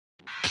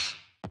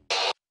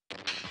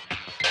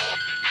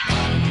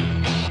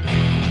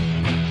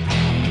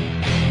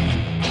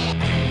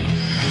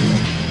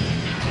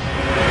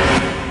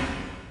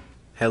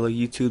Hello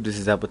YouTube, this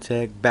is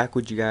Tech back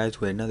with you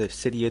guys with another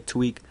Cydia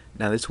tweak.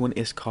 Now this one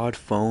is called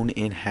Phone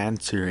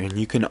Enhancer and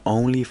you can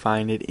only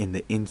find it in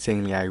the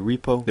Insanely High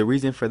repo. The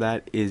reason for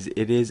that is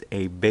it is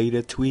a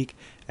beta tweak.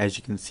 As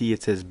you can see,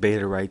 it says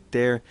beta right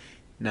there.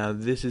 Now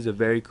this is a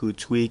very cool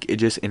tweak. It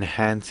just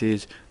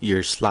enhances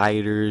your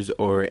sliders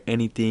or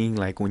anything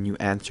like when you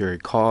answer a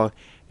call.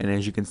 And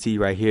as you can see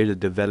right here, the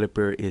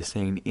developer is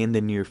saying in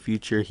the near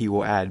future he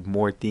will add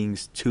more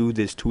things to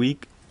this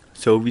tweak.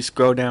 So if we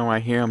scroll down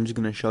right here, I'm just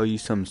going to show you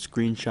some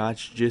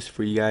screenshots just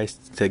for you guys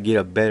to get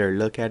a better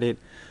look at it.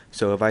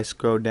 So if I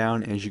scroll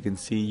down, as you can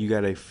see, you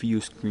got a few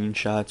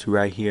screenshots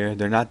right here.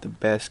 They're not the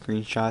best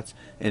screenshots,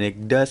 and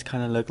it does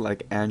kind of look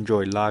like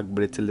Android Lock,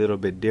 but it's a little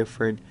bit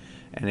different.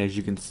 And as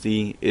you can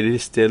see, it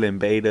is still in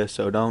beta,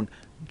 so don't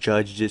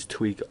judge this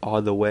tweak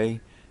all the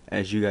way,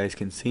 as you guys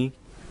can see.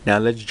 Now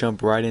let's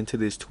jump right into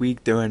this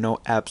tweak. There are no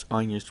apps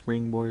on your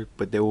springboard,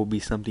 but there will be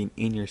something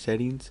in your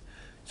settings.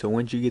 So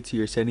once you get to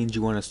your settings,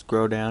 you want to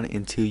scroll down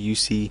until you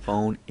see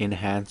Phone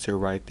Enhancer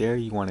right there.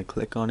 You want to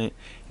click on it,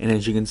 and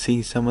as you can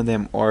see, some of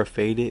them are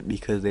faded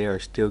because they are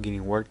still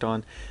getting worked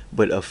on,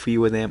 but a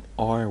few of them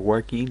are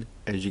working.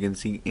 As you can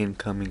see,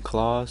 incoming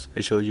calls.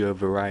 It shows you a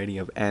variety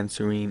of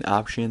answering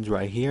options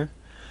right here.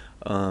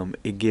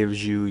 It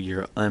gives you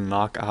your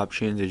unlock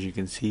options. As you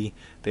can see,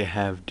 they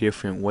have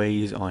different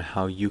ways on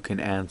how you can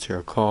answer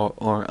a call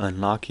or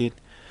unlock it.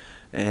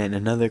 And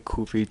another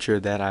cool feature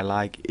that I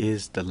like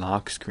is the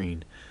lock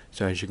screen.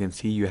 So as you can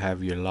see, you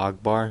have your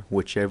lock bar,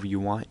 whichever you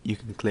want. You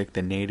can click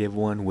the native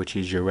one, which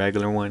is your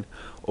regular one,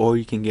 or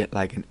you can get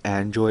like an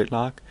Android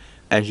lock.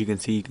 As you can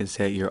see, you can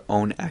set your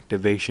own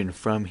activation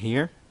from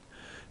here.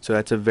 So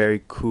that's a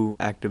very cool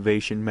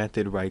activation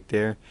method right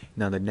there.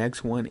 Now the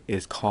next one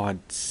is called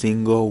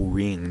Single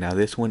Ring. Now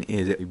this one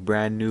is a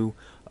brand new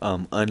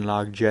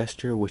unlock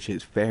gesture, which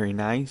is very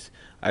nice.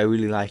 I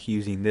really like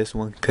using this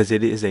one because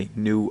it is a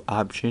new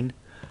option.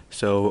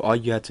 So all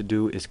you have to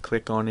do is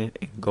click on it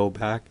and go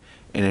back,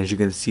 and as you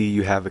can see,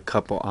 you have a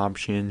couple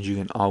options. You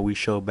can always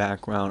show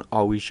background,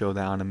 always show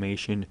the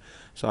animation.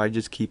 So I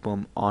just keep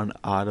them on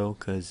auto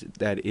because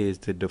that is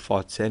the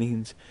default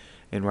settings.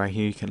 And right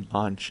here you can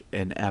launch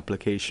an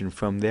application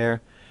from there.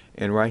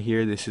 And right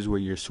here, this is where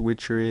your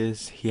switcher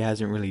is. He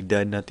hasn't really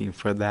done nothing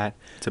for that.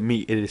 To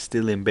me, it is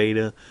still in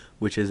beta,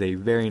 which is a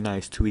very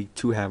nice tweak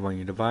to have on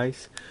your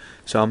device.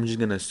 So I'm just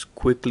gonna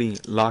quickly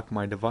lock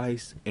my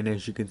device, and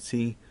as you can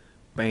see,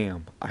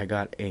 bam, I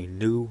got a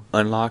new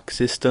unlock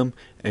system.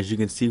 As you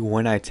can see,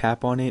 when I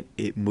tap on it,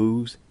 it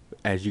moves,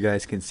 as you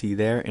guys can see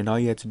there, and all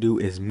you have to do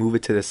is move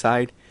it to the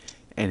side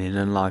and it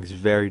unlocks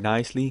very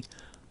nicely.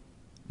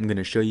 I'm going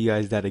to show you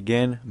guys that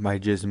again by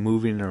just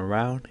moving it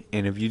around,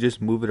 and if you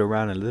just move it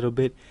around a little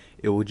bit,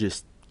 it will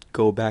just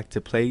go back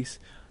to place.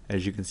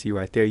 As you can see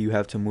right there, you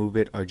have to move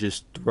it or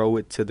just throw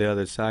it to the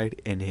other side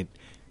and it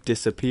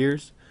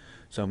disappears.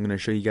 So I'm going to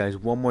show you guys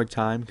one more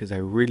time because I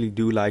really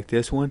do like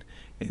this one.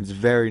 It's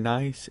very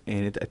nice,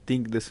 and I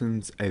think this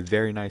one's a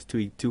very nice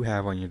tweak to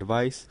have on your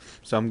device.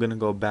 So I'm going to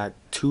go back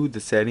to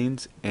the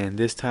settings, and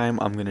this time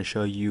I'm going to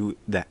show you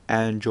the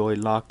Android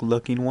lock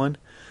looking one.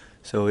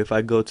 So if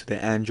I go to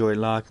the Android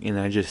lock and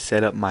I just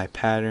set up my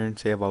pattern,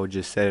 say if I would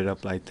just set it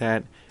up like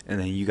that, and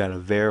then you got to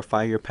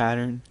verify your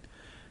pattern.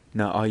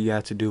 Now all you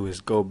have to do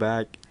is go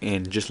back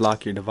and just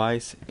lock your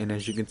device, and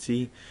as you can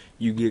see,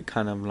 you get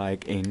kind of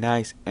like a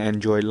nice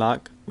Android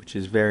lock, which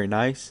is very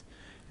nice.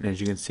 And as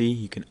you can see,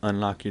 you can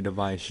unlock your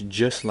device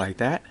just like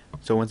that.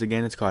 So once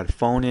again, it's called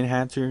Phone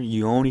Enhancer.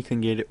 You only can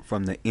get it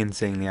from the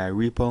Insanely High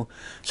repo.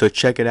 So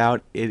check it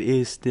out. It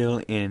is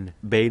still in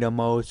beta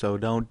mode, so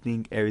don't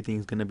think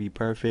everything's going to be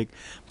perfect.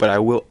 But I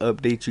will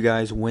update you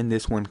guys when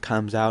this one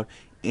comes out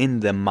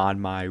in the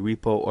ModMy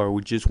repo, or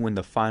just when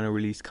the final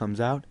release comes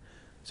out.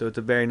 So it's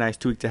a very nice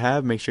tweak to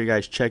have. Make sure you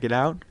guys check it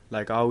out.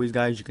 Like always,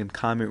 guys, you can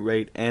comment,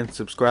 rate, and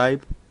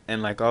subscribe.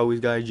 And like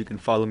always, guys, you can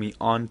follow me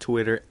on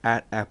Twitter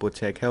at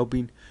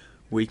AppleTechHelping,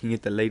 where you can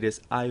get the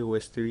latest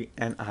iOS 3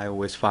 and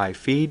iOS 5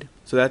 feed.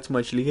 So that's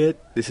muchly it.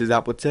 This is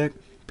Apple Tech.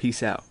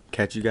 Peace out.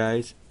 Catch you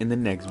guys in the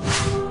next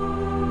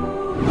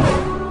video.